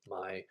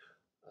my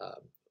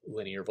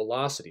linear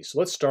velocity. So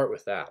let's start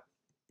with that.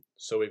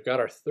 So we've got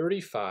our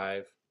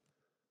 35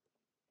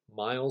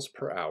 miles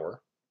per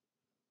hour.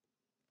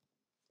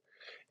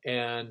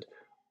 And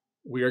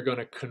we are going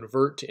to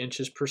convert to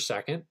inches per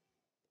second.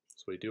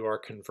 So we do our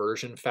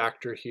conversion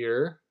factor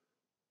here,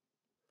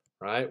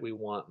 right? We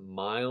want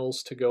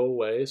miles to go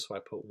away, so I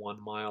put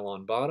 1 mile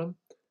on bottom.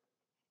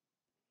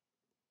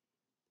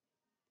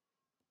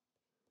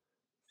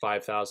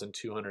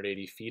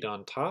 5,280 feet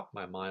on top,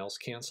 my miles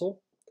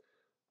cancel.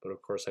 But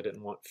of course I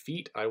didn't want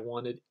feet, I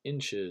wanted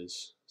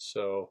inches.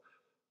 So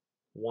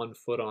 1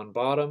 foot on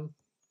bottom,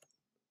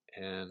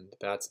 and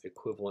that's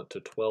equivalent to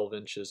 12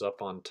 inches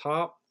up on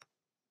top.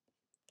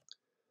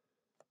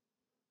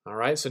 All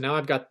right, so now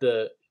I've got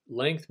the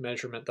length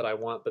measurement that I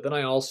want, but then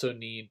I also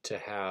need to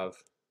have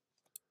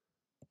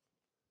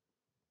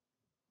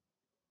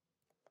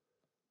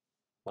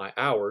my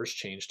hours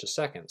changed to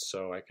seconds.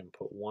 So I can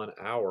put 1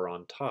 hour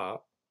on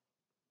top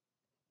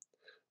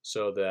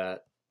so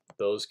that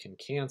those can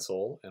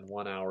cancel, and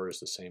 1 hour is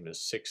the same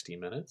as 60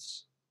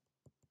 minutes.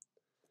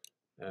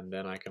 And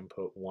then I can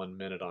put 1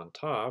 minute on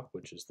top,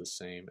 which is the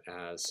same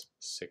as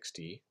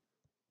 60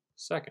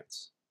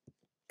 seconds.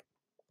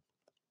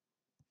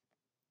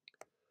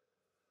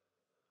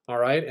 All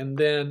right, and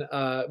then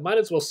might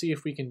as well see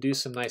if we can do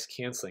some nice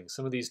canceling.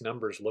 Some of these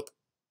numbers look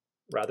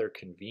rather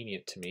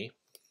convenient to me.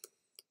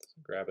 So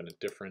grabbing a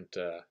different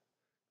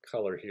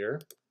color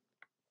here.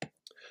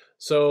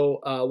 So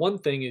one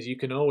thing is you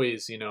can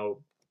always,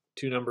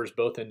 two numbers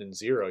both end in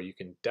 0, you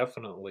can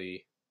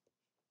definitely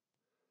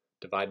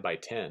divide by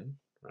 10,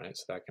 right?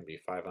 So that can be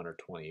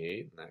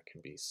 528, and that can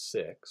be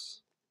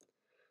 6.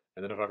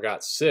 And then if I've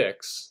got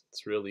 6,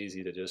 it's real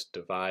easy to just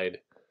divide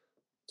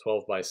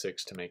 12 by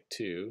 6 to make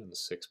 2, and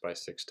 6 by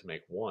 6 to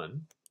make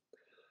 1.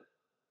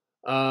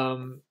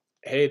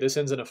 Hey, this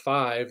ends in a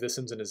 5, this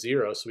ends in a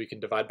 0, so we can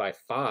divide by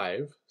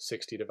 5.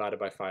 60 divided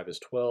by 5 is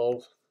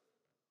 12.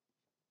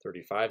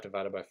 35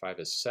 divided by 5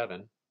 is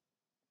 7.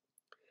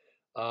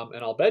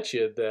 And I'll bet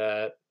you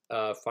that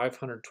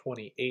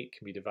 528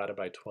 can be divided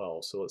by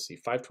 12. So let's see,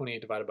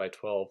 528 divided by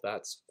 12,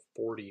 that's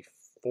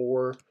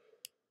 44.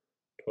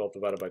 12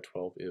 divided by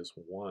 12 is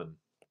 1.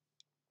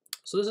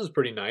 So this is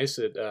pretty nice.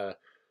 It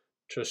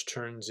just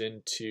turns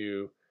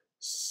into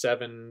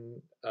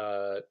 7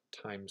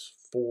 times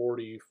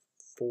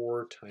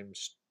 44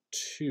 times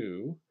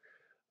 2.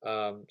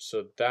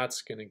 So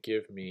that's going to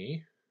give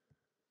me,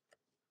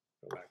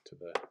 go back to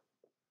the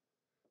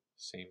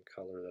same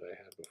color that I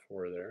had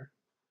before there.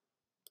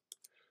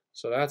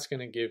 So that's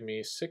going to give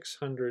me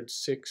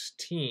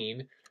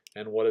 616,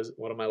 and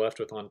what am I left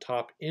with on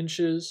top?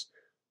 Inches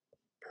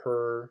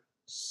per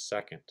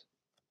second.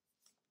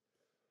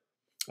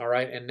 All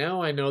right, and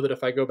now I know that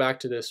if I go back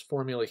to this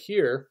formula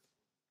here,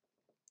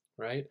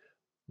 right,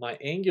 my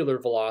angular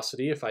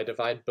velocity, if I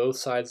divide both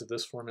sides of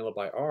this formula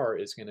by r,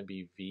 is going to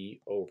be v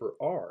over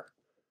r,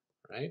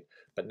 right?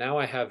 But now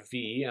I have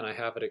v, and I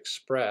have it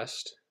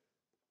expressed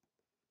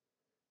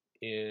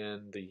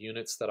in the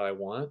units that I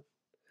want,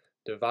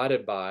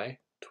 divided by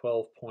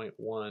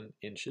 12.1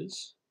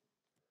 inches.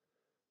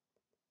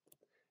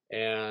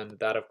 And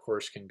that, of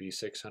course, can be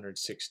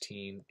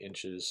 616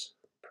 inches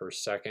per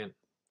second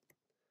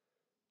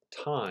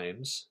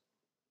times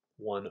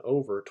 1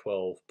 over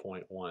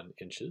 12.1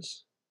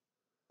 inches.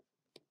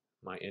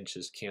 My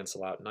inches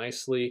cancel out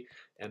nicely,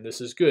 and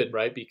this is good,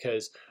 right?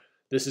 Because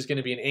this is going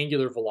to be an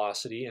angular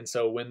velocity, and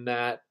so when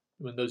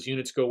those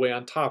units go away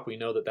on top, we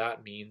know that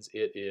that means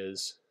it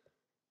is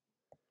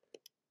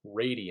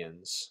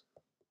radians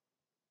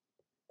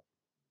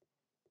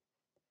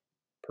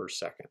per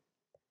second.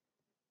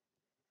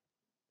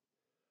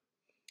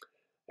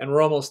 And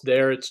we're almost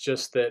there. It's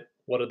just that,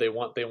 what did they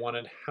want? They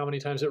wanted how many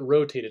times it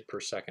rotated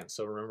per second.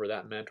 So remember,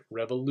 that meant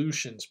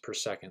revolutions per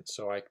second.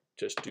 So I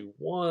just do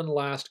one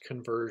last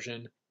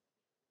conversion,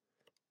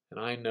 and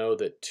I know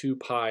that 2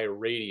 pi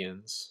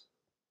radians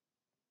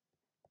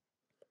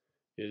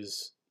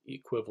is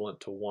equivalent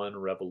to 1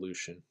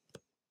 revolution.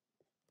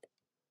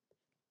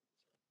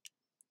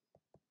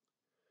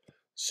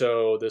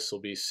 So this will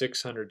be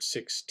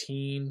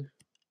 616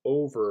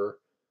 over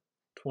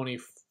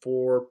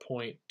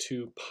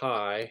 24.2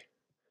 pi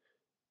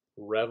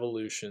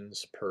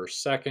revolutions per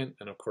second.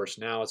 And of course,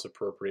 now it's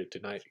appropriate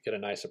to get a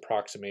nice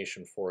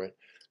approximation for it.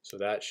 So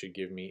that should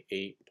give me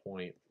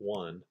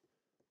 8.1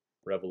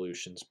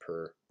 revolutions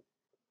per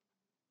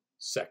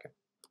second.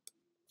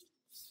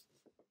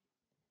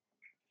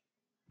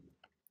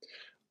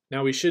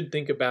 Now we should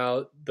think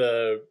about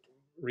the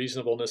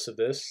reasonableness of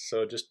this.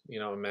 So just,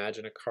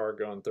 imagine a car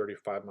going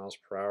 35 miles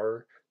per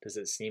hour. Does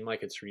it seem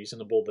like it's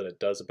reasonable that it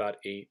does about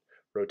 8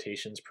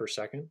 rotations per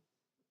second?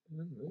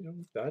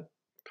 That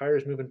tire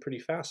is moving pretty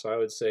fast, so I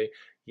would say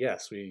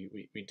yes,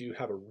 we do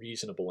have a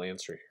reasonable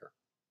answer here.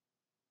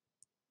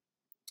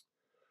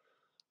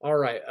 All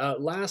right,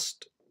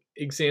 last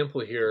example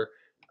here.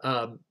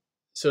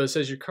 So it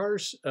says your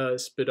car's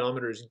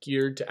speedometer is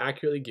geared to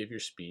accurately give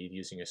your speed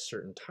using a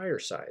certain tire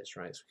size,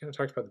 right? So we kind of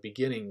talked about the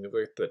beginning,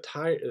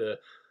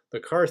 the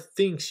car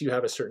thinks you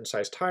have a certain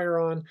size tire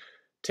on,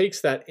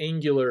 takes that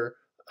angular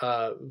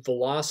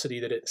velocity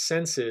that it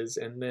senses,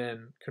 and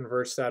then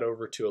converts that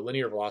over to a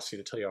linear velocity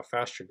to tell you how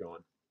fast you're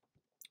going.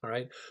 All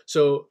right,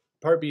 so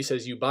part B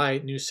says you buy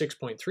new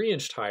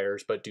 6.3-inch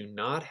tires, but do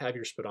not have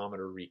your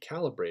speedometer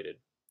recalibrated.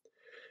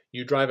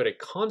 You drive at a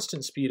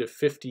constant speed of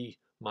 50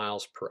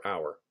 miles per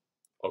hour,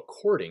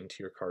 according to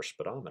your car's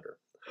speedometer.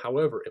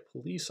 However, a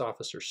police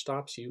officer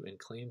stops you and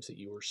claims that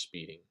you were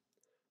speeding.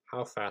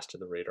 How fast did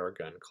the radar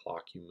gun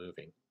clock you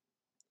moving?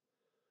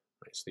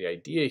 Right, so the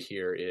idea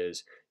here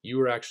is you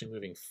were actually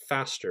moving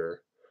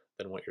faster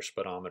than what your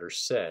speedometer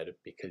said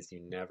because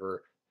you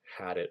never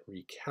had it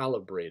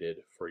recalibrated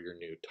for your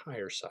new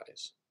tire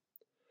size.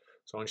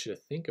 So I want you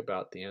to think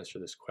about the answer to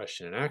this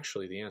question, and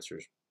actually the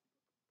answers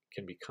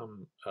can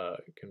come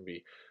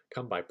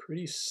by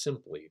pretty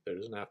simply. There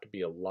doesn't have to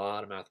be a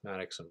lot of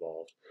mathematics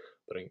involved,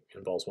 but it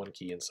involves one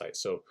key insight.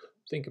 So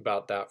think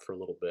about that for a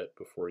little bit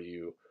before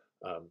you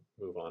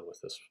move on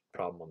with this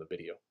problem on the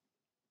video.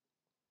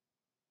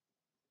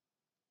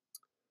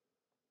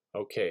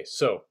 Okay,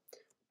 so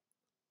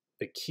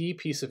the key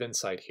piece of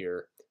insight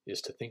here is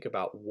to think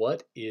about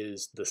what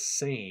is the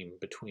same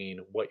between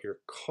what your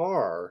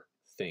car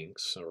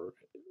thinks or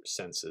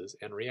senses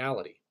and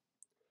reality.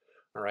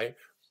 All right,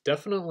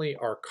 definitely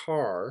our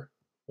car,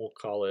 we'll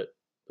call it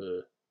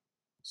the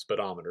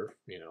speedometer,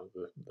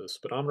 the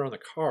speedometer on the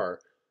car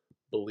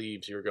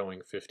believes you're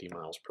going 50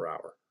 miles per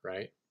hour,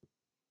 right?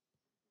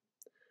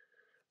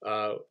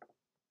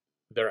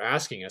 They're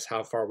asking us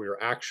how far we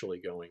are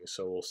actually going,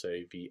 so we'll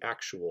say V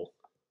actual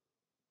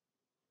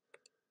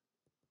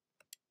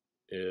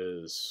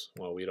is,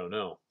 well, we don't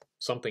know,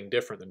 something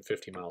different than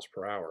 50 miles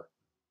per hour.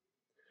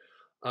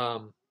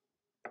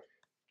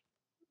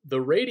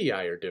 The radii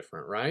are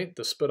different, right?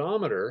 The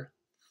speedometer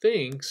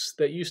thinks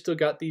that you still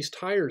got these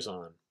tires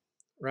on,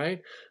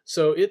 right?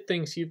 So it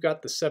thinks you've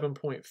got the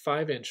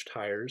 7.5-inch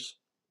tires,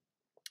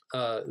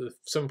 the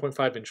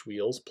 7.5-inch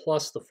wheels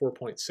plus the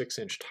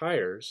 4.6-inch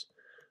tires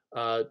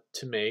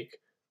to make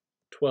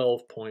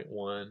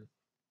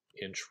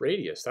 12.1-inch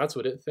radius. That's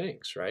what it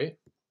thinks, right?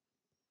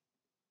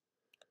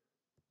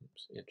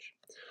 Oops, inch.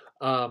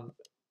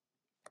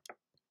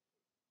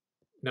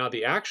 Now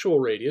the actual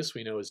radius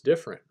we know is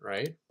different,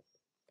 right?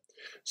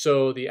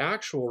 So the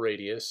actual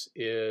radius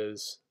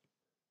is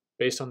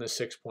based on this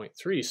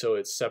 6.3, so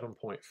it's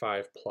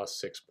 7.5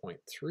 plus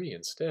 6.3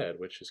 instead,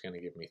 which is going to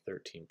give me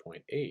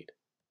 13.8.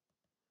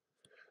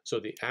 So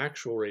the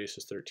actual radius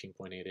is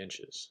 13.8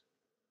 inches.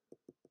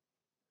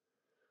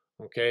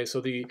 Okay,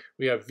 so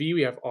we have V,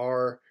 we have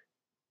R,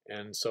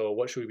 and so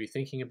what should we be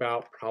thinking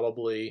about?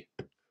 Probably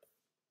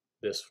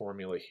this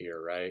formula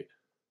here, right?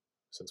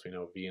 Since we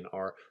know V and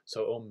R.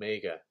 So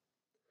omega.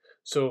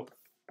 So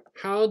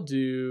how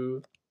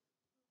do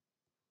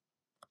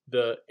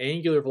the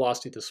angular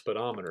velocity of the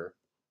speedometer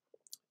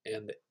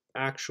and the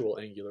actual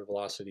angular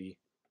velocity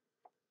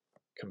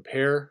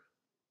compare?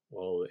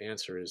 Well, the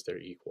answer is they're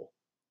equal,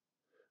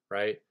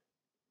 right?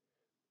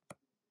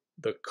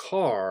 The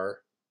car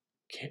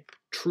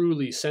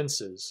truly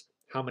senses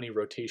how many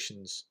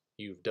rotations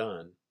you've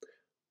done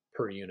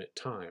per unit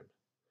time.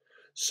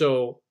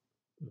 So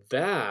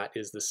that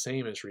is the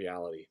same as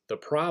reality. The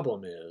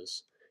problem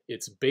is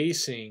it's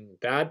basing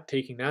that,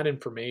 taking that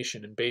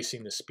information and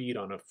basing the speed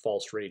on a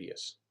false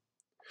radius.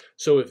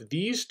 So if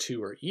these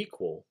two are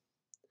equal,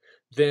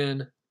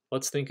 then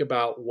let's think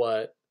about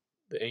what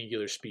the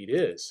angular speed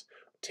is.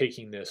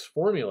 Taking this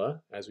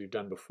formula, as we've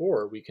done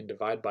before, we can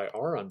divide by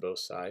r on both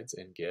sides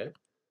and get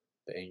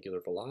the angular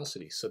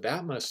velocity. So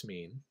that must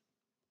mean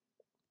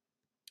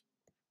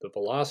the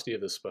velocity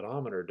of the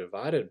speedometer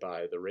divided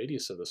by the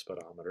radius of the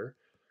speedometer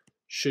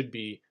should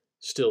be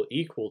still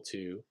equal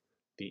to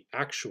the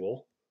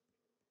actual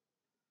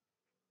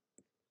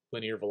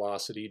linear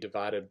velocity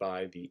divided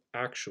by the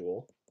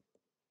actual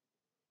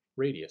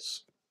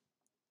radius.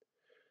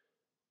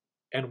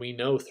 And we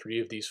know 3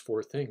 of these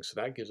 4 things,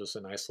 so that gives us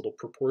a nice little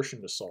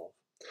proportion to solve.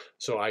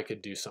 So I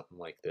could do something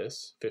like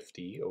this.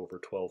 50 over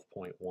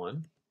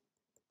 12.1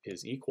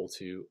 is equal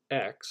to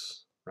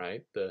x,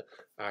 right, the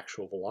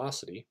actual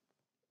velocity,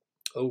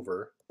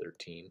 over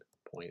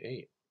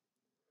 13.8.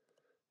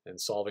 And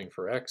solving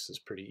for x is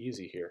pretty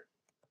easy here.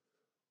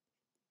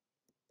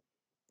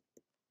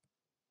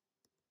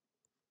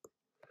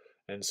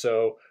 And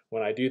so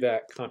when I do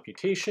that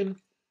computation,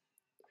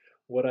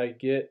 what I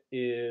get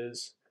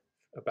is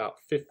about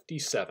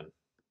 57.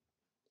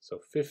 So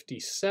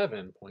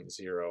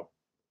 57.0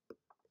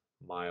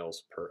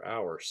 miles per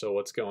hour. So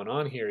what's going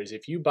on here is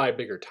if you buy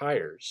bigger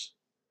tires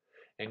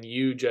and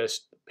you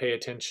just pay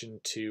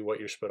attention to what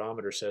your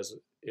speedometer says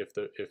if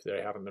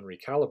they haven't been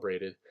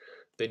recalibrated,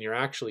 then you're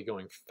actually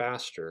going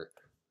faster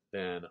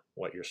than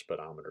what your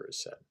speedometer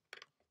has said.